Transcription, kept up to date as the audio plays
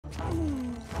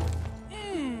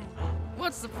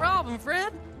What's the problem,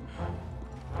 friend?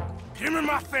 Give me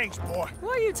my things, boy.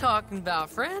 What are you talking about,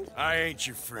 friend? I ain't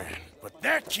your friend, but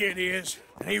that kid is,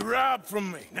 and he robbed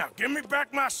from me. Now give me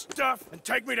back my stuff and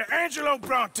take me to Angelo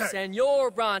Bronte.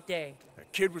 Senor Bronte.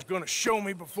 That kid was gonna show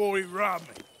me before he robbed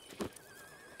me.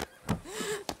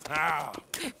 Now,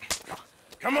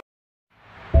 come on.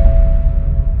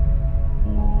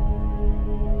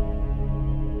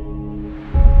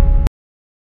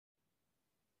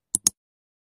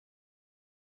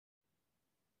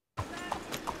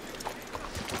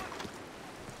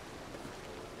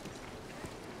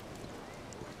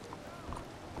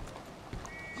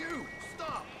 You,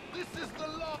 stop! This is the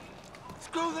law!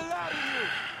 Screw the lot of you!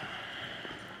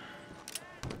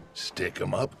 Stick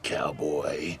 'em up,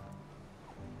 cowboy.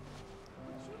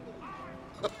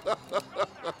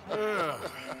 Yeah,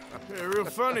 real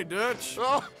funny, Dutch.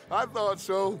 Oh, I thought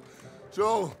so.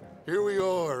 So, here we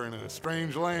are in a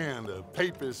strange land of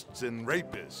papists and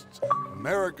rapists.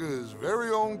 America's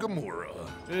very own Gomorrah.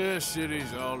 Yeah,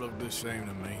 cities all look the same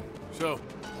to me. So,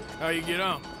 how you get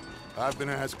on? I've been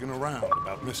asking around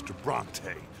about Mr.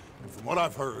 Bronte, and from what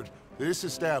I've heard, this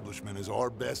establishment is our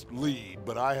best lead,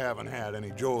 but I haven't had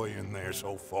any joy in there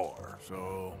so far.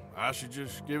 So, I should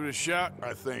just give it a shot?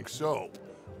 I think so.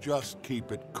 Just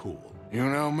keep it cool. You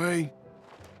know me?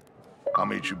 I'll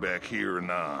meet you back here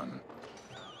anon.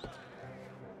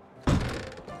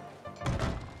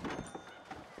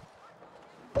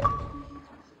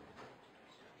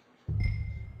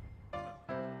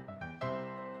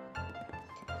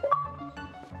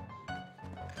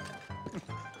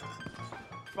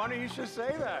 Funny you should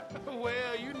say that.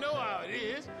 Well, you know how it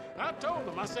is. I told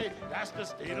him. I said, that's the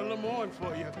state of Lemoyne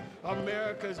for you.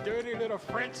 America's dirty little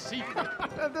French secret.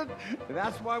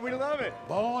 That's why we love it.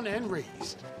 Born and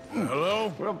raised.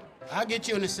 Hello? Well, I'll get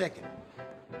you in a second.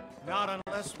 not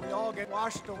unless we all get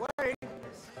washed away.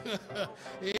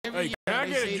 Every Hey, can I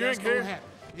year get a they say drink that's gonna here? happen.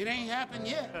 It ain't happened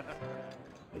yet.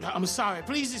 I'm sorry.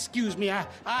 Please excuse me.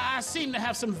 I seem to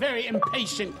have some very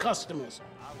impatient customers.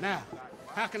 Now,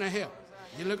 how can I help?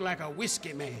 You look like a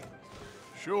whiskey man.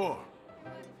 Sure.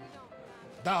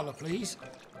 $1, please.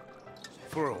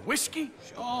 For a whiskey?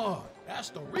 Sure. That's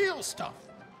the real stuff.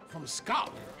 From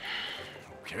Scotland.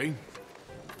 Okay.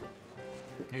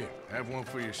 Here, have one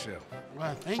for yourself.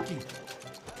 Well, thank you.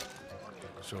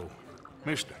 So,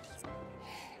 mister,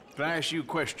 can I ask you a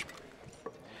question?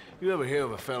 You ever hear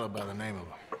of a fella by the name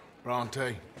of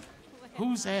Bronte?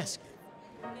 Who's asking?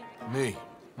 Me.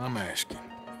 I'm asking.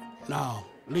 No,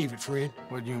 leave it, friend.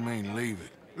 What do you mean, leave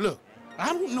it? Look, I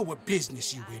don't know what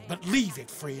business you in, but leave it,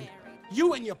 friend.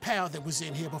 You and your pal that was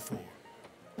in here before.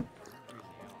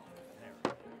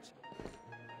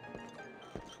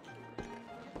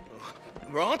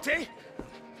 Bronte?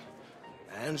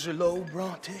 Angelo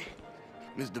Bronte?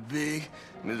 Mr. Big,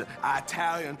 Mr.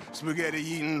 Italian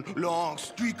spaghetti-eating long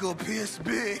streaker piss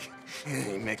big.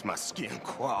 He makes my skin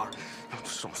crawl.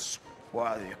 Some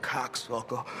swarthy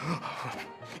cocksucker.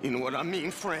 You know what I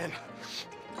mean, friend?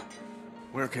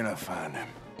 Where can I find him?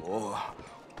 Oh,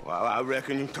 well, I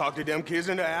reckon you talk to them kids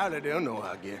in the alley, they'll know,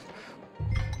 I guess.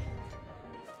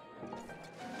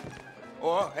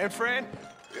 Oh, and friend,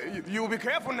 you'll be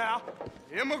careful now.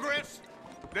 Immigrants,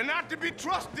 they're not to be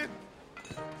trusted.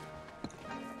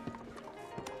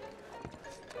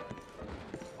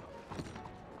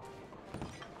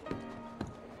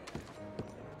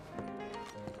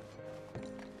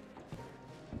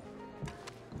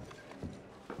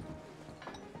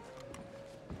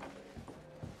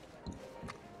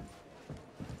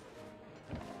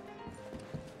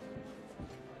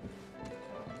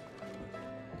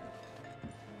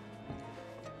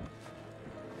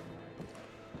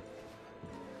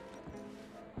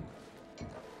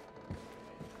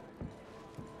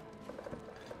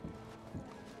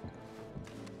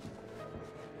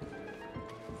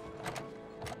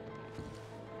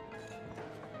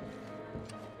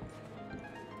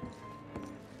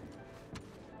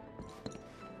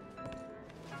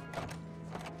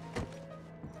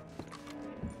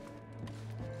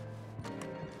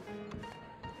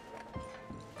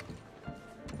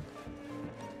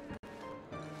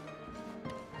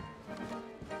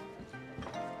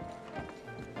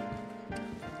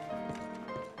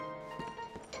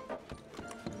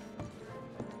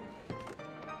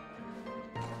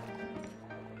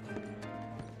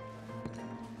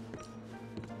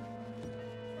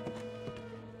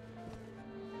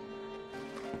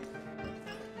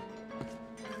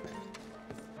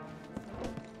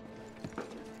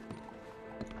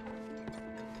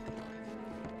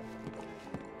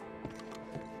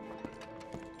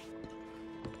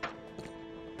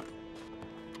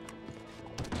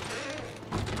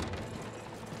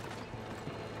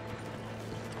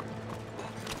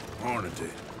 Morning to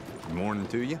you. Good morning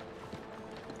to you.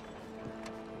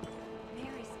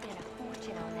 Mary spent a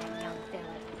fortune on that young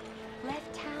fella.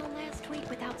 Left town last week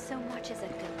without so much as a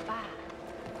goodbye.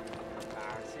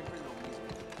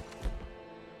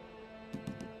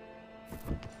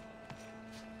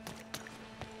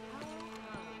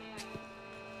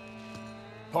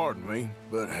 Pardon me,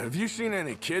 but have you seen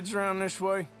any kids around this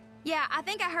way? Yeah, I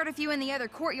think I heard a few in the other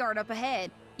courtyard up ahead.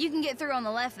 You can get through on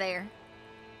the left there.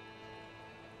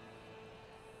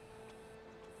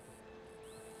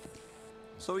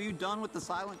 So are you done with the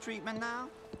silent treatment now?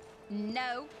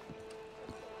 No.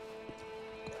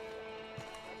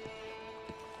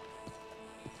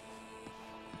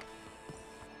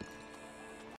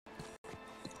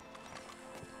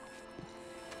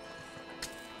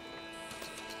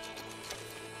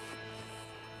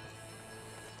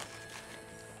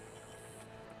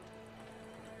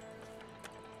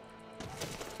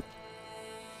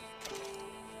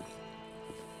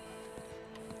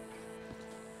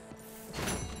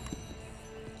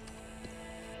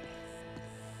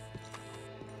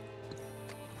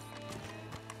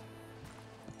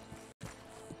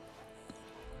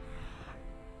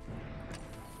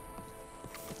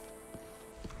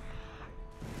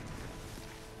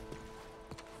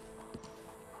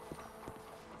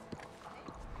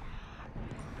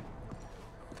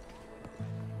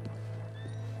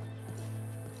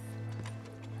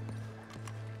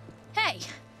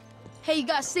 Hey, you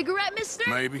got a cigarette, mister?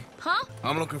 Maybe. Huh?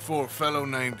 I'm looking for a fellow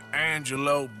named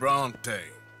Angelo Bronte.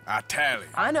 Italian.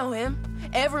 I know him.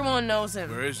 Everyone knows him.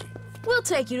 Where is he? We'll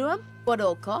take you to him. What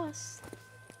it'll cost?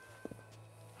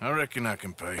 I reckon I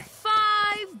can pay.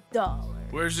 $5.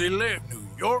 Where's he live? New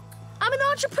York? I'm an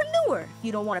entrepreneur. If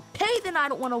you don't want to pay, then I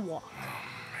don't want to walk.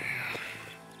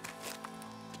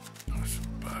 That's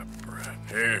a bad bread.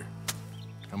 Here.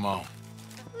 Come on.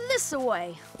 This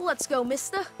away. Let's go,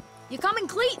 mister. You coming,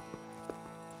 Cleet?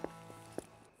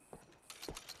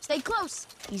 Stay close.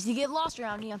 Easy to get lost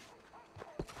around here.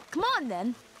 Come on,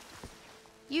 then.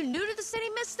 You new to the city,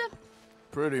 mister?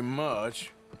 Pretty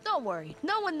much. Don't worry.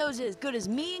 No one knows it as good as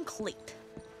me and Cleet.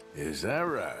 Is that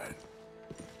right?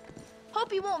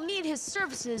 Hope you won't need his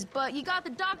services, but you got the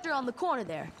doctor on the corner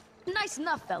there. Nice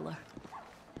enough, fella.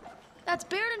 That's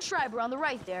Baird and Schreiber on the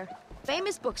right there.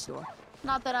 Famous bookstore.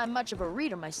 Not that I'm much of a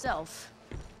reader myself.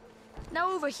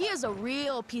 Now over here's a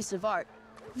real piece of art.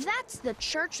 That's the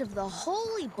Church of the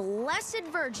Holy Blessed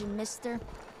Virgin, mister.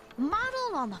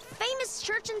 Modeled on the famous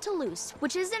church in Toulouse,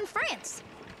 which is in France.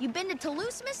 You been to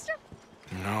Toulouse, mister?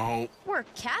 No. We're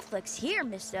Catholics here,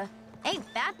 mister. Ain't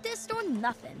Baptist or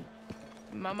nothing.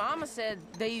 My mama said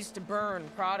they used to burn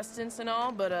Protestants and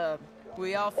all, but,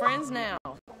 we all friends now.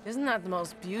 Isn't that the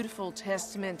most beautiful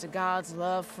testament to God's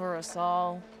love for us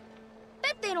all?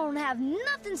 Bet they don't have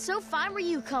nothing so fine where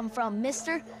you come from,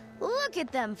 mister. Look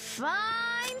at them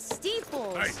fine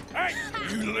steeples. Hey,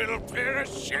 you little pair of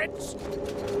shits!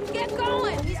 Get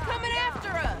going! He's coming after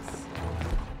us!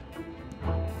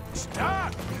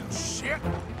 Stop, you shit!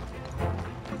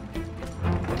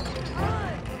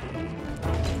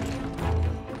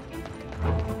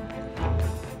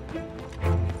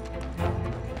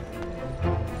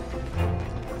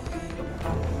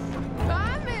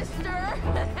 Bye, mister!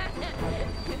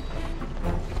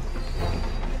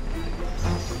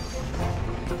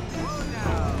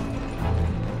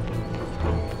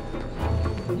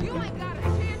 You ain't got a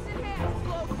chance in hell,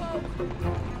 slowpoke!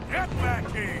 Get back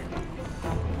here!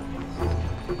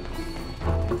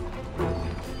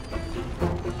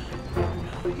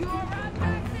 You all right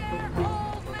back there,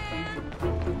 old man?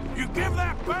 You give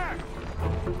that back!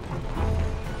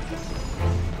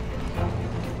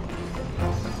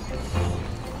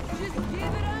 Just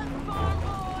give it up, farm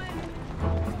boy!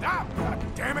 Stop,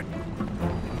 goddammit!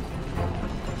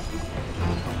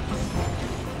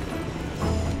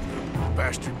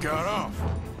 Bastard got off.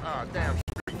 Ah, damn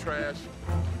street trash.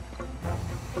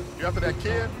 You after that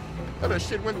kid? Oh, that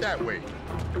shit went that way.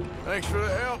 Thanks for the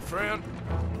help, friend.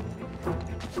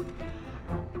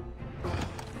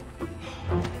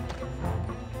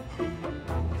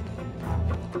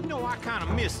 You know, I kind of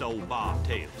miss old Bob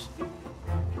Tails.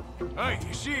 Hey,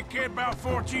 you see a kid about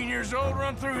 14 years old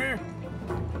run through here?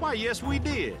 Why, yes, we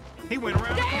did. He went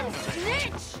around the Damn corner.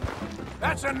 snitch!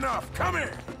 That's enough. Come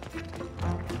here.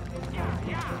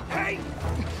 Hey!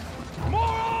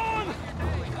 Moron!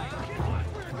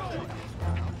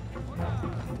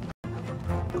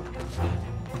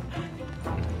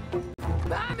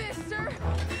 Bye, mister!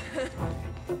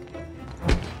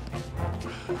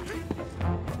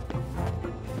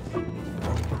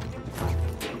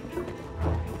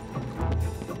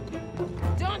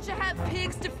 Don't you have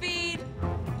pigs to feed?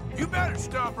 You better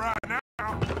stop right now.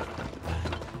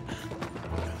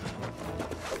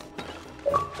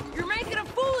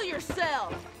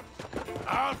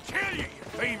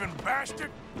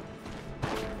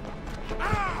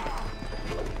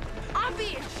 I'm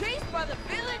being chased by the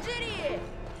village idiot!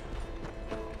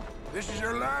 This is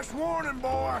your last warning,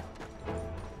 boy.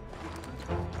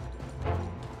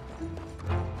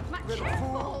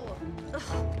 Careful!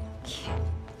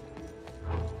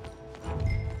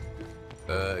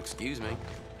 Excuse me.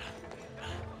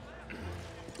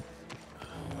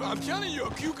 I'm telling you,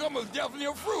 a cucumber's definitely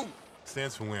a fruit.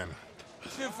 Since when?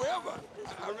 Since forever.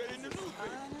 I read it in the newspaper.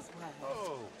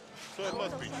 Oh, so it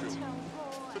must be true.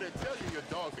 So they tell you your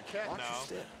dog's a cat now.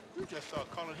 You just start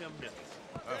calling him Millie.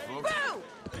 Boo!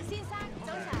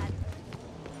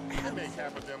 They make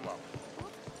half of them up.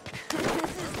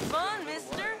 This is fun,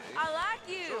 mister. I like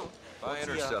you. Buying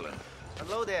or selling?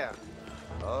 Hello there.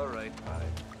 All right, bye.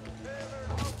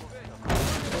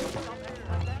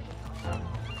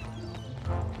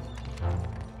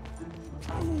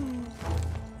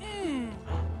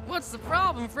 What's the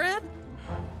problem, friend?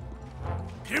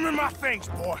 Give me my things,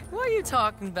 boy. What are you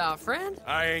talking about, friend?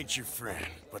 I ain't your friend,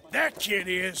 but that kid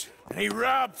is, and he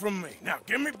robbed from me. Now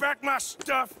give me back my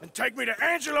stuff and take me to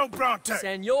Angelo Bronte.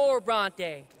 Senor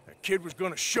Bronte. That kid was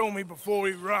gonna show me before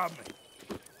he robbed me.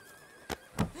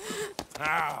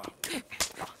 Now,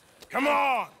 come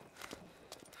on.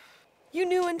 You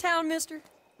new in town, mister?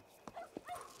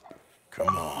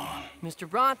 Come on. Mr.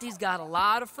 Bronte's got a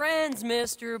lot of friends,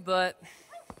 mister, but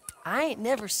I ain't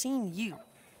never seen you.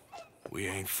 We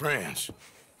ain't friends.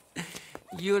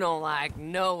 You don't like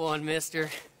no one, mister.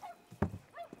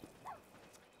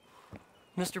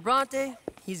 Mr. Bronte,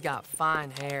 he's got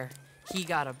fine hair. He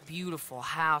got a beautiful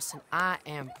house, and I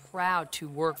am proud to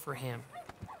work for him.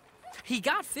 He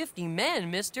got 50 men,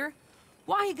 mister.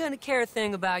 Why he gonna care a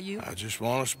thing about you? I just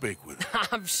want to speak with him.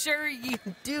 I'm sure you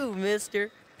do,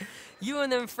 mister. You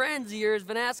and them friends of yours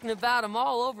been asking about him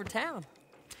all over town.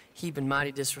 He been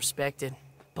mighty disrespected.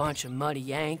 Bunch of muddy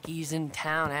Yankees in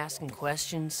town asking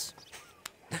questions.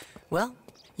 Well,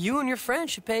 you and your friend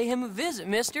should pay him a visit,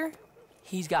 mister.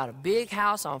 He's got a big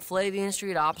house on Flavian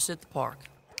Street opposite the park.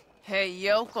 Hey,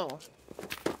 yokel.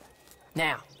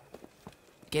 Now,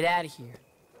 get out of here.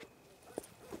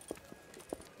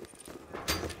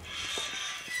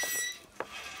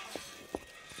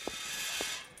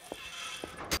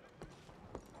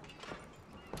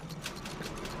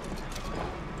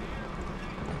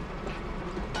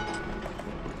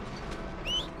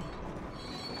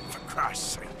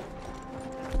 Christ's sake.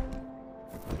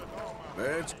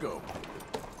 Let's go.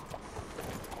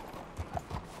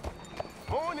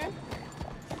 Morning.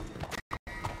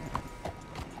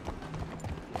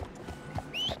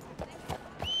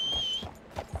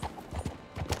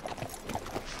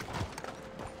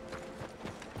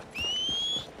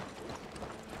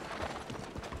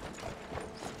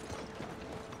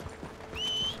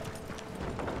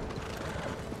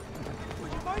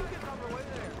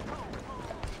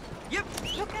 Yep,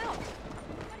 look out!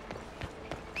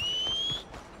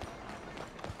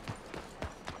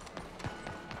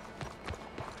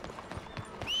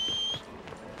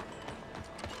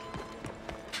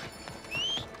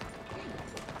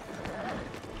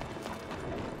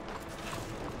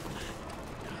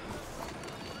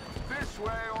 This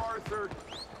way, Arthur.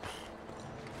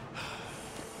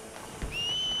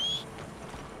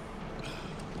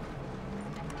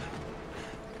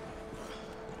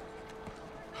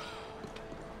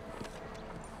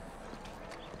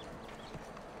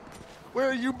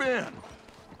 Where you been?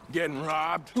 Getting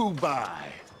robbed? Who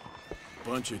by?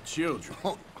 Bunch of children.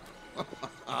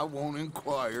 I won't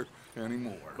inquire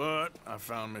anymore. But I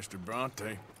found Mr.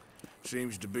 Bronte.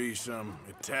 Seems to be some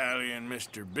Italian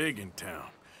Mr. Big in town.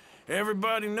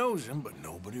 Everybody knows him, but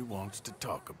nobody wants to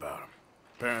talk about him.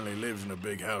 Apparently lives in a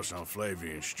big house on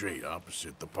Flavian Street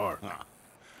opposite the park. Ah,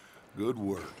 good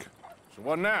work. So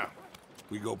what now?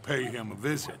 We go pay him a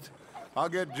visit. I'll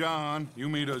get John, you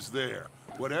meet us there.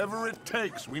 Whatever it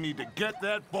takes, we need to get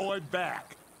that boy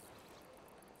back.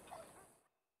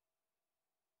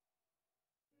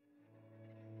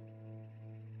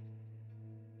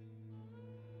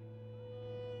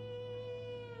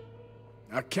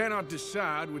 I cannot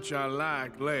decide which I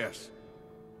like less.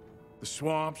 The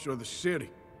swamps or the city.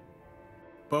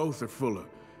 Both are full of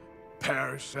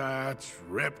parasites,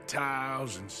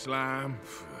 reptiles, and slime.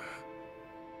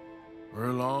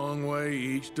 We're a long way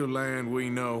east of land we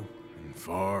know, and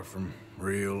far from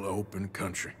real open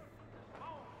country.